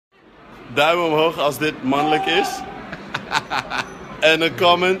duim omhoog als dit mannelijk is. En een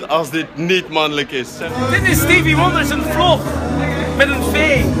comment als dit niet mannelijk is. Dit is Stevie Wonder's een vlog. Met een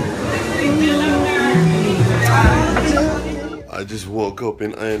V. I just woke up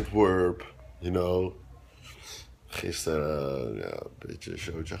in Antwerpen, you know. Gisteren ja, een beetje een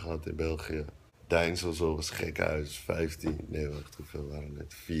showtje gehad in België. Deinsel zo was gek huis. 15, nee wacht, hoeveel waren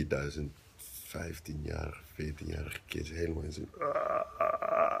het? 4000 15-jarige, 14-jarige kids helemaal in zijn...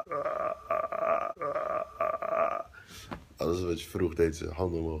 Alles wat je vroeg deed ze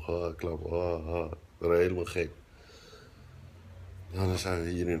handen omhoog, klappen, we waren helemaal gek. Nou, dan zijn we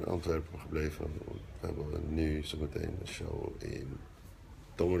hier in Antwerpen gebleven. We hebben nu zometeen een show in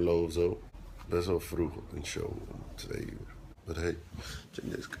Tongerlo of zo. Best wel vroeg een show om 2 uur. Maar hey,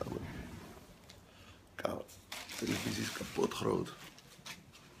 check deze kamer. De televisie is kapot groot.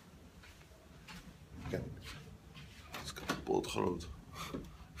 Kijk, het is kapot groot.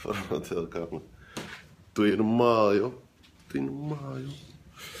 Voor een hotelkamer. Doe je normaal, joh. Doe je normaal, joh.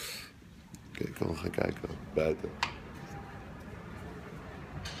 Oké, ik kan gaan kijken buiten.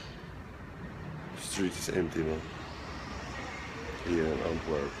 De street is empty, man. Hier in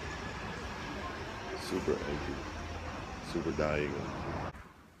Antwerpen. Super empty. Super dying, man.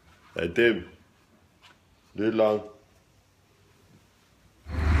 Hey Tim. Duurt lang.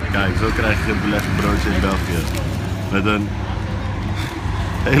 Kijk, zo krijg je het belegde broodje in België. Met een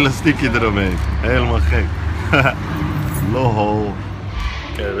elastiekje eromheen. Helemaal gek. Lol.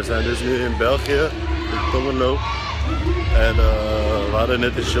 Oké, we zijn dus nu in België, in Tongerlo. En we hadden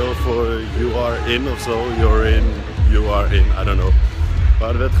net een show voor You Are In of zo. You're In, You Are In, I don't know. We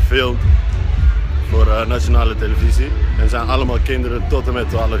hadden net gefilmd voor nationale televisie. En zijn allemaal kinderen tot en met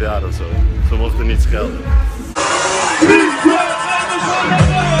 12 jaar of zo. Ze mochten niet schelden.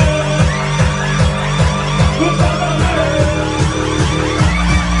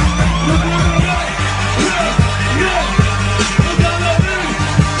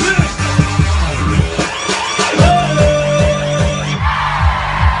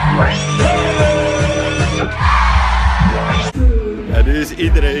 En nu is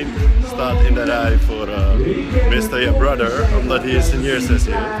iedereen staat in de rij voor Mr. Jebroer, omdat hij een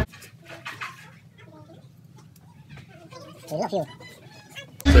signeersessie heeft.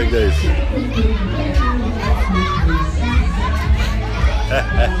 Check deze.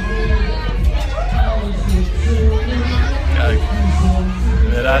 Kijk.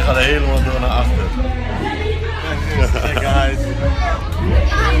 En hij gaat helemaal door naar achter. Hey guys.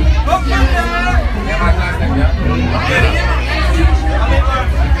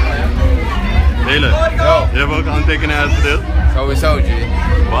 Hele, je hebt ook handtekeningen uitgedeeld? Sowieso,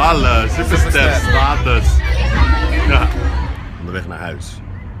 G. Wallen, superster, status. Ja. Onderweg naar huis.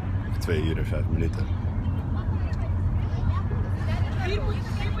 2 uur en 5 minuten.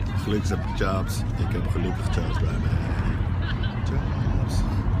 Gelukkig heb ik jobs. Ik heb gelukkig jobs bij mij. Jobs.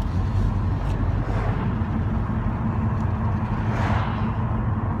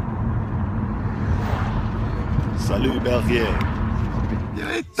 Salut België.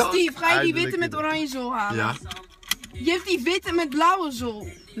 Steve, ga je die witte met oranje zool halen? Ja. Je hebt die witte met blauwe zool.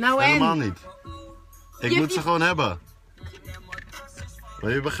 Nou en? Helemaal niet. Ik moet ze gewoon hebben.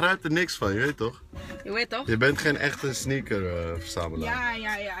 Maar je begrijpt er niks van, je weet toch? Je weet toch? Je bent geen echte sneaker-verzamelaar.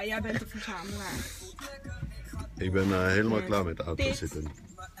 Ja, jij bent een verzamelaar. Ik ben helemaal klaar met de auto zitten.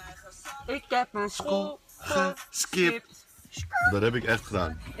 Ik heb mijn school Geskipt. Dat heb ik echt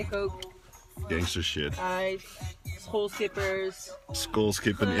gedaan. Ik ook. Gangster shit. Schoolskippers.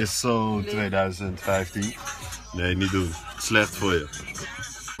 Schoolskippen is zo 2015. Nee, niet doen. Slecht voor je.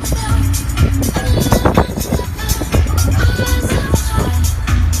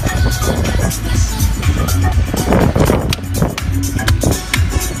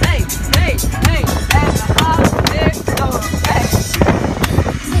 Hey, en we gaan weer door. Hey.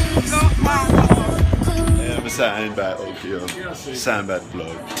 Kom maar. En we zijn bij OGMrwonder. We zijn bij het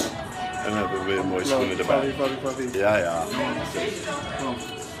vlog. En we hebben weer mooie schoenen erbij. Ja.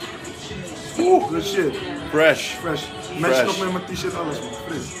 Oeh, good shit. Fresh. Match nog met mijn t-shirt, alles man.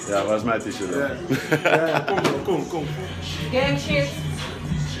 Fritz. Ja, waar is mijn t-shirt dan? Ja, kom. Gang shit.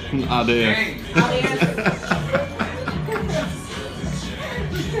 ADR.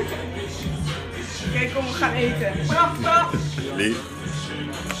 Oké, kom, we gaan eten. Prachtig. Lief.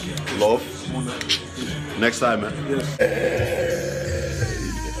 Love. Next time, hè. Yes.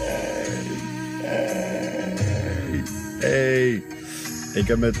 Hey. Ik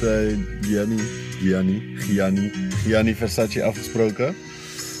heb met Gianni Versace afgesproken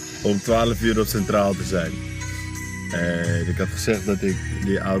om 12 uur op Centraal te zijn. Ik had gezegd dat ik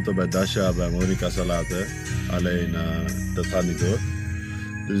die auto bij Dasha bij Monica zou laten. Alleen dat gaat niet door.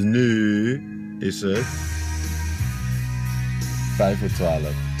 Dus nu is het 11:55.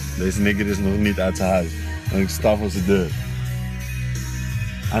 Deze nigger is nog niet uit zijn huis. En ik sta voor zijn deur.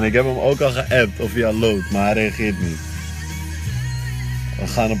 En ik heb hem ook al geappt of hij al loopt, maar hij reageert niet. We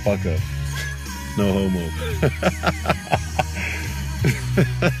gaan hem pakken. No homo.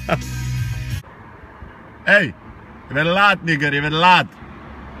 Hey, je bent laat nigger, je bent laat.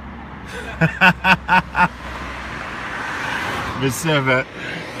 Besef hè,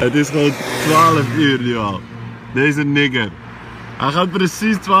 het is gewoon 12 uur nu al. Deze nigger. Hij gaat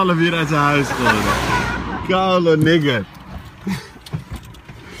precies 12 uur uit zijn huis komen. Koude nigger.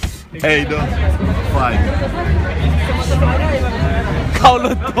 Hey, dat fight.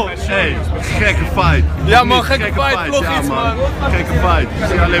 Koude top. Hey, gekke fight. Ja man, gekke fight, vlog ja, iets man. Gekke fight. Ik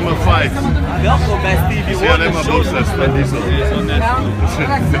zie alleen maar fight. Welkom bij Stevie. Ik zie alleen maar boosters bij Diesel.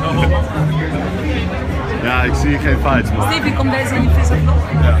 Ja, ik zie geen fights man. Stevie, komt deze in je Fissavlog?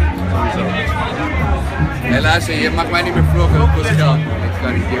 Ja, sowieso. Hé luister, je mag mij niet meer vloggen, dat kost geld. Ik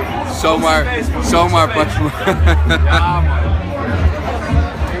kan niet hier. Zomaar pak je me. Ja man.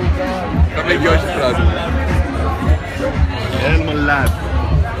 Ik ga met Josje praten. Helemaal lijp.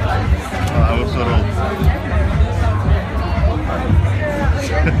 Oh, hij wordt gerond.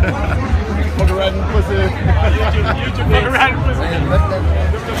 Fucking riding pussy. YouTube fucking riding pussy.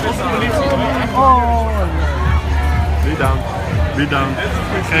 Oh. Beat down. Beat down.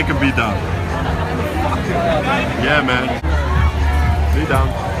 Gekke beat down. Yeah man. Beat down.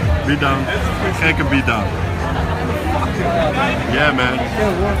 Beat down. Gekke beat down. Yeah man.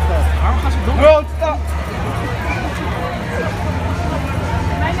 World stop.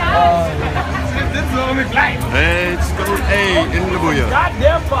 Dit is wel een klein. Hey, it's code A in de boeien. Ja,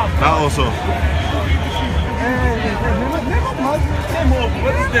 der pap. Nou also. Neem op,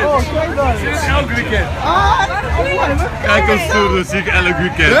 wat is dit? Oh, kijk dan. Dit is elk weekend. Kijk ons toe, dat zie ik elk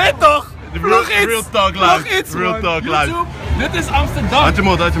weekend. Weet toch? Vlog iets. Real talk Vlog live. iets, Real man. talk live. YouTube. Dit is Amsterdam. Uit je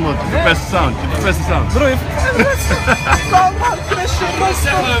mond, uit je mond. Verpeste sound. Verpeste sound. Bro, je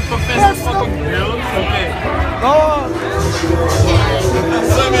zeggen verpest fucking beeld. Oké. Oh.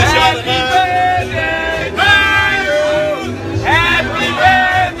 Happy birthday to you. Happy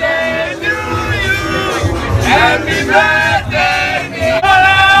birthday to you. Happy birthday to you.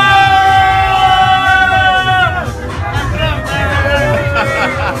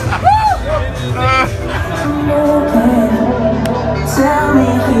 Tell me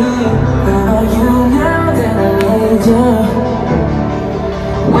where are you now that I need you?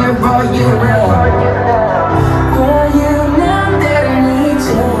 Where are you now? Where are you now that I need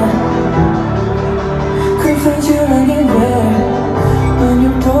you? Couldn't find you anywhere. When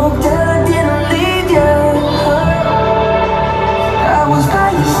you broke down, I didn't leave you. I was by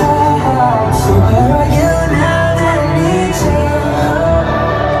your side. So where are you now that I need you?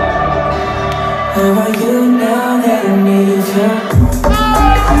 Where are you now that I need you?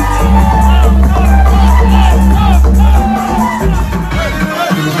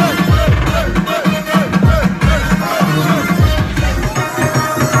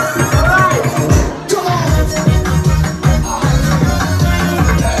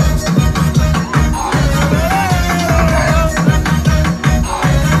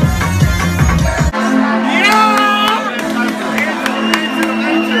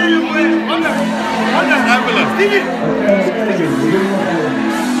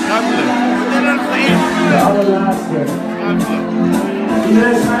 De allerlaatste.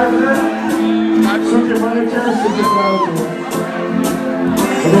 Iedereen schuiven? Zoek je mannetje, zoek je vrouwtje.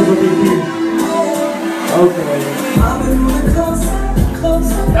 Dat is wat ik hier. Oké.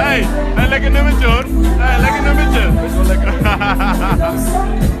 Hey, een lekker nummertje hoor. Hey, lekker nummertje. Best wel lekker.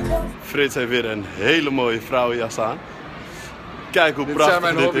 Fritz heeft weer een hele mooie vrouwenjas aan. Kijk hoe prachtig Dit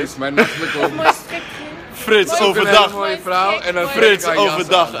zijn mijn hobby's, is. mijn nachtelijke hobby's. Frits Een overdag. mooie vrouw en een Frits gekke jas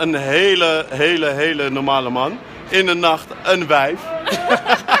overdag aan. een hele normale man. In de nacht een wijf.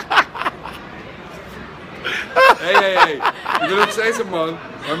 Hey. Ik ben nog steeds een man,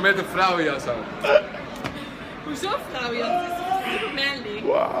 maar met een vrouwenjas aan. Hoezo vrouwjas? Het is toch super manly?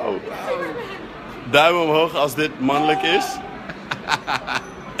 Wauw. Duim omhoog als dit mannelijk is.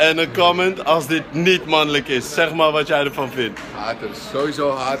 En een comment als dit niet mannelijk is. Zeg maar wat jij ervan vindt. Haters,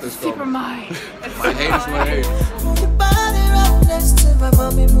 sowieso haters Super komen. mooi. Maar heen is maar heen. Move your body right next to my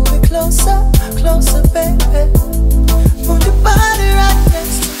mommy, move it closer, closer, baby. Move your body right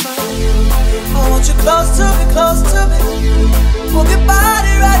next to mine. I want you close to me, close to me. Move your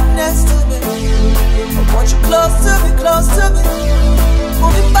body right next to me. I want you close to me, close to me.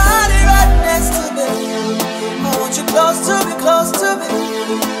 Move your body right next to me. I want you close to me, close to me.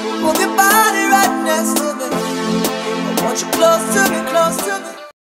 Move your body right next to me. I want you close to me, close to me.